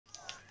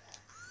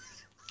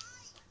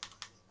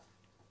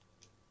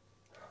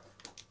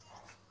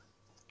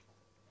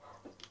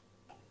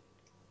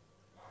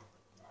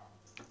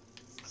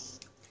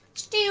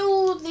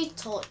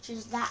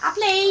torches that,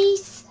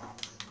 please.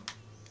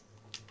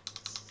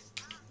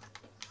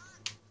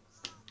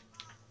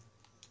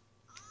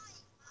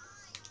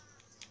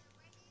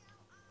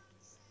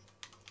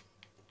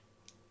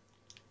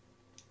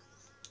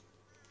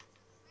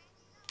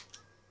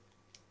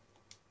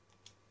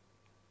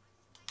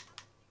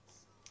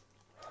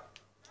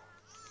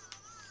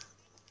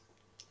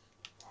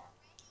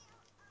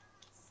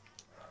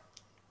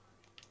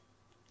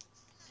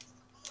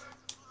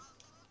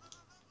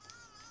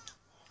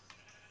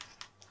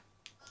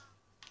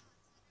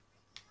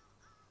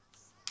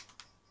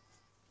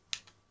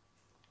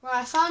 Right,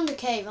 I found the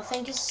cave. I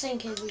think it's the same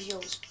cave as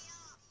yours.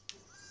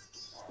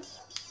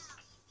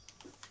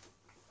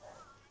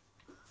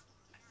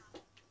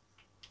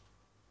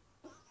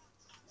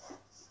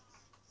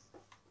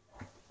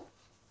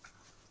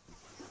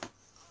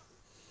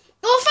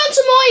 Oh, I found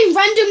some iron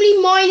randomly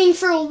mining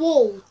through a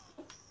wall.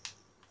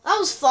 That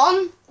was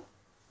fun.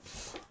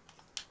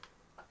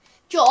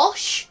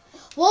 Josh,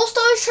 whilst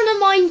I was trying to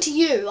mine to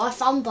you, I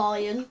found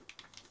iron.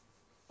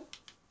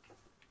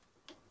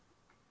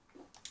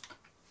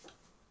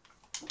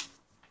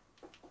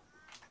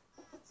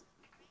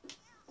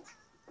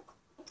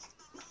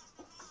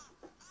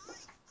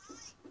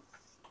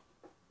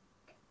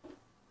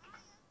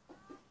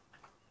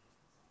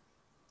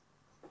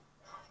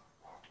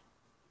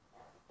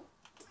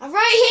 I'm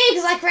right here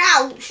because I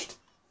crouched.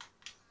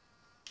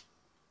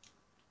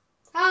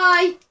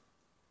 Hi.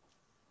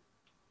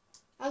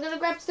 I'm going to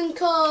grab some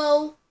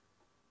coal.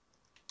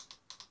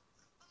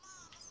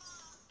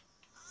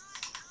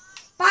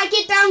 Bat,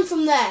 get down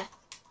from there.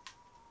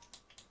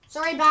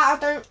 Sorry, Bat, I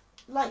don't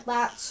like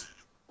bats.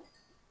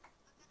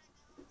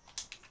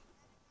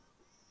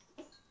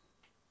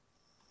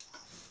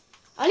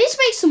 I need to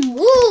make some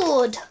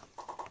wood.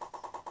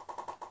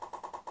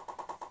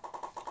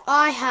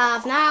 I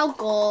have now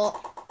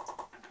got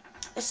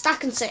a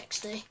stack and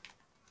 60.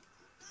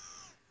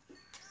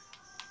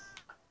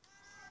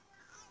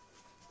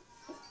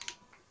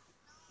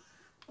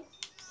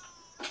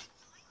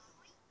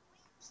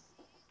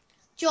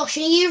 Josh,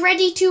 are you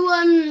ready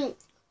to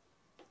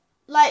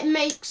like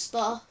make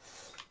stuff?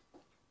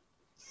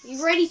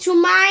 You ready to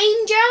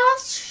mine,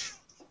 Josh?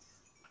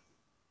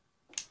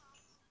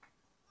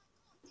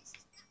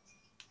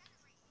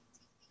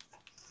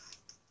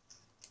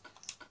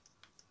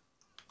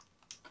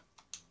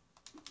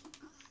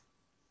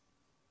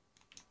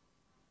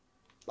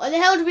 Why the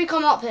hell did we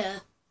come up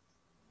here?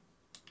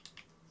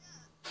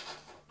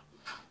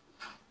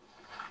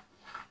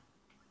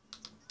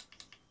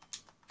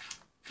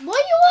 Why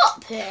are you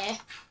up here?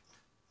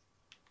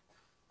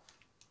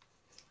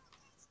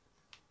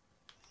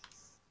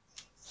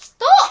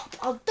 Stop!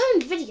 I'm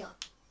doing video.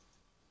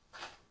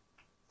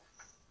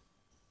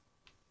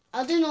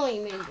 I don't know what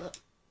you mean, but...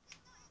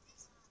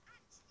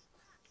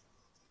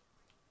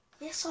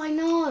 Yes, I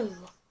know.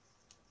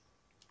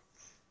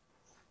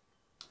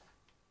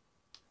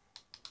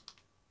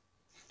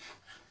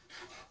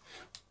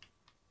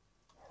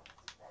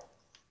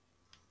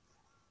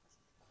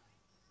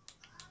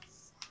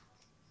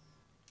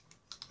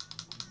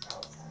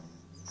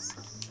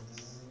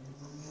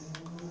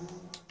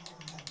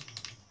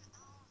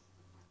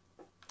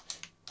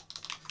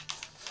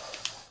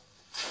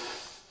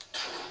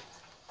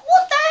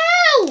 What the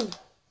hell?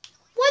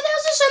 Why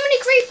there's so many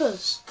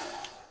creepers?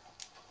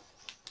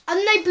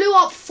 And they blew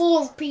up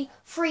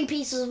three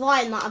pieces of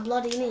iron that I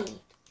bloody need.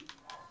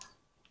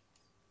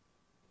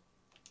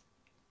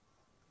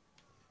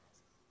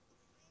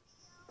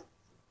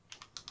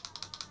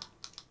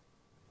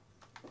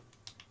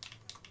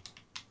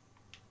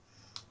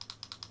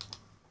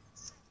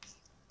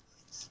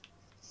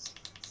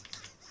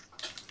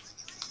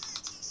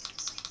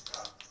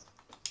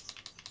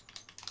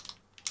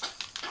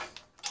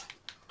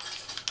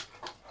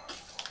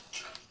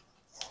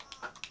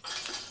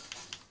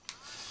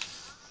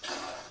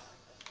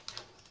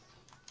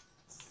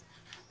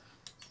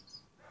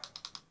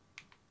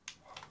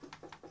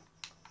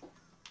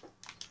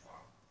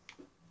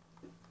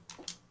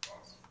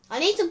 I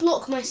need to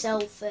block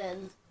myself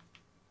in.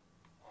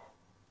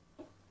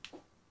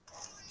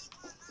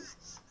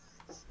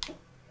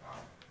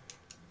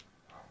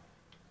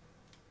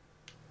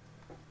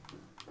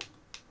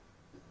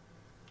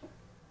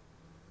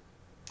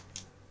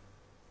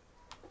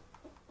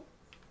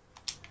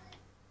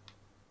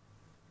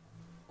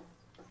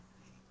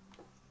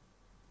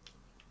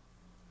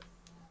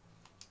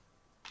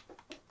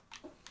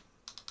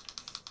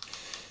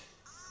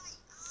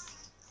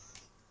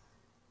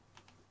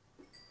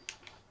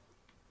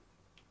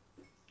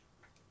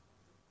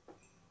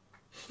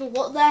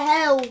 What the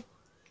hell?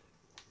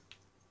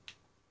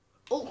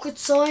 Awkward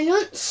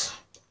silence.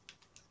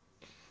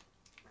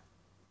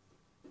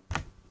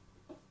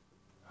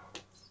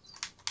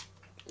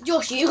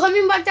 Josh, are you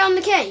coming back down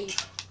the cave?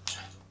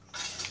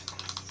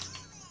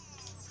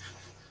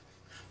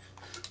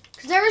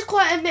 Because there is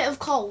quite a bit of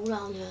coal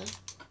down here.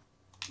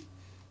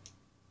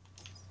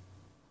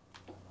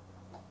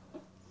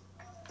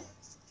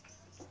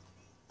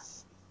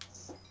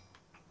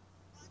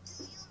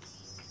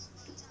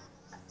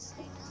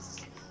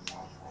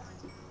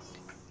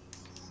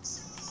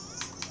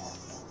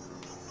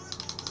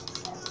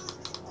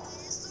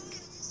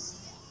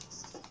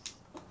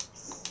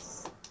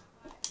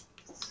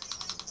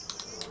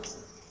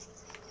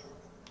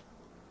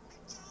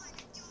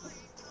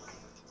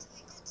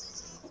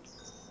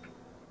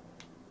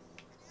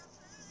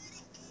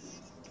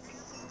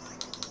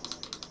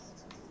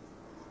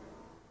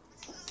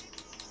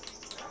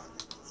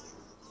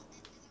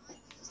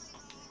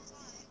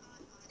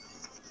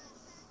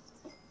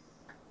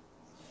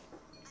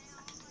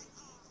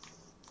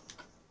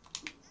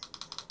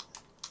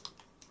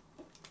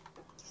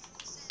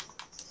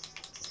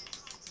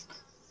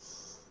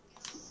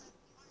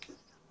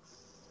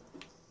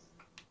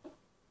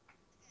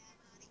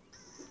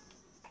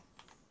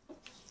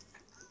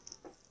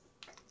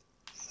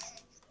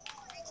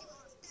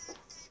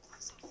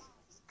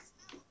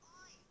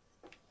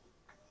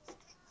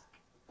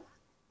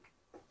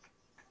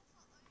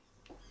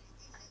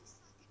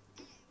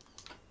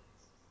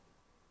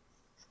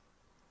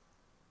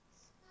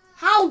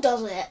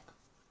 does it?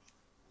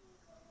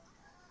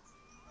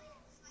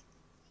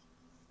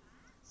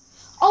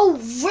 Oh,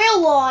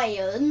 real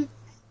iron.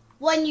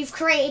 When you've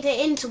created it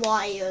into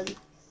iron.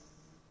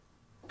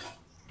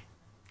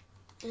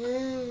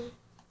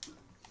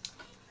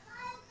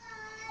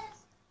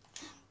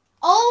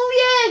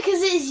 Oh yeah,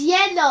 because it's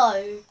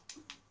yellow.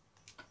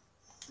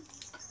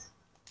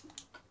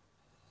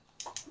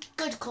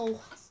 Good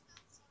call.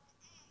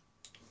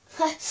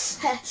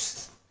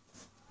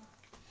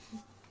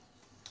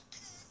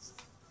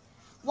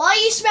 Why are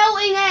you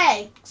smelting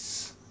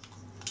eggs?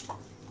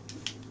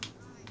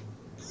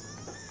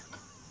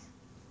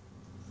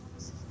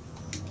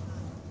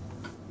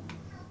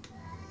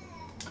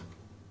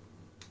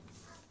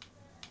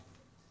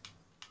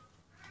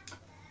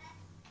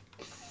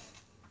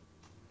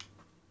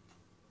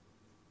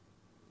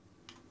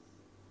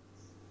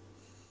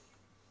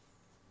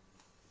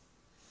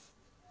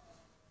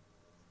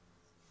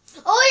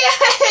 Oh yeah,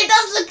 it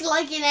does look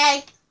like an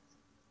egg.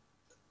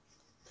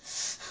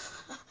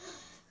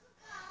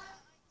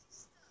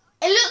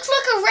 It looks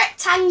like a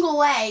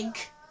rectangle egg.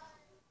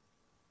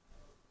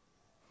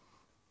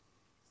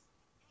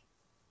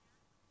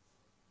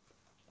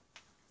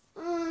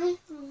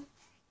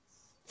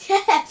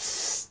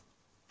 Yes.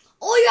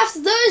 All you have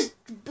to do is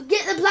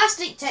get the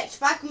plastic text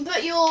back and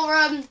put your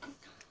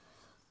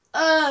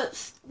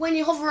when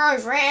you hover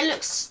over it, it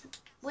looks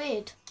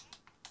weird.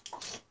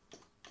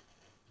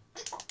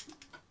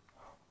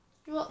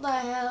 What the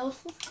hell?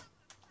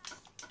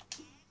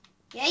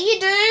 Yeah, you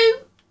do.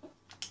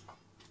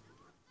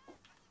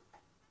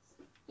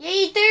 Yeah,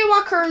 you do.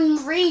 I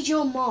can read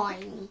your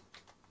mind.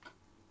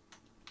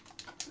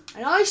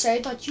 And I say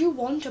that you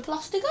want a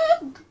plastic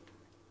egg.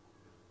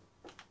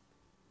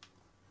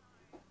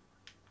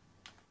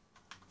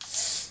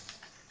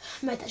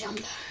 Made the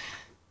jump.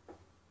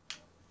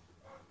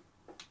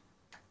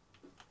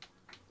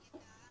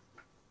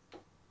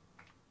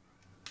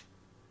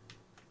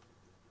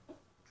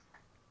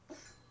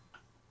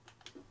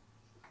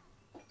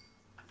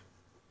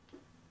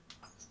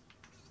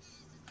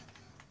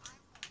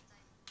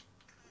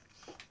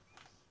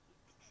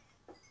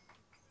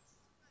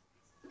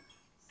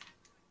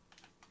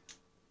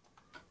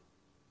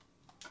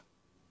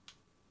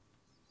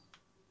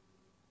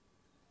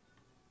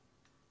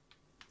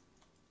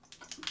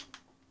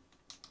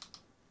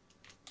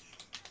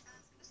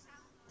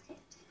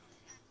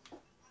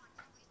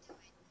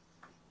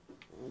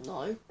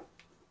 No.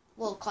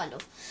 Well, kind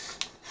of.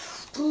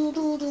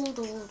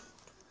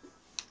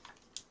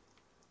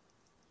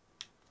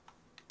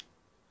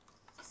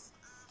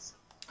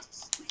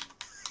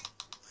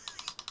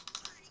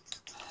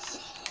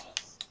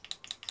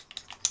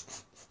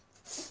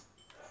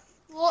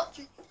 What?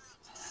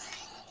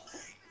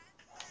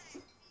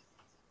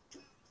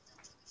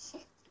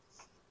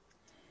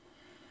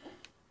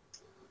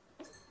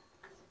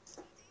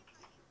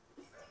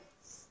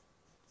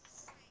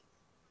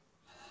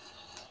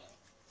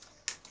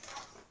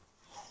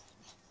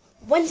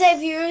 Wednesday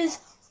viewers,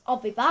 I'll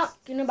be back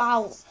in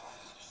about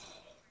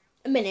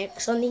a minute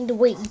because I need to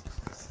wee.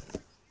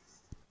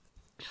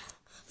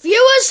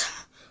 Viewers,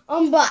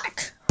 I'm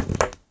back.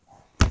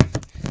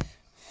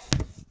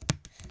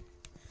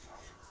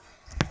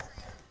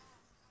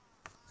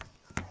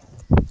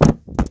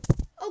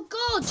 Oh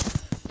God!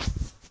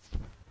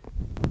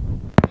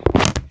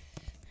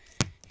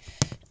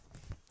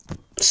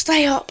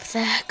 Stay up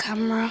there,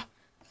 camera.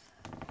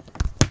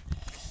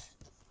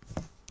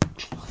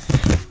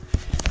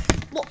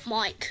 What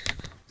mic?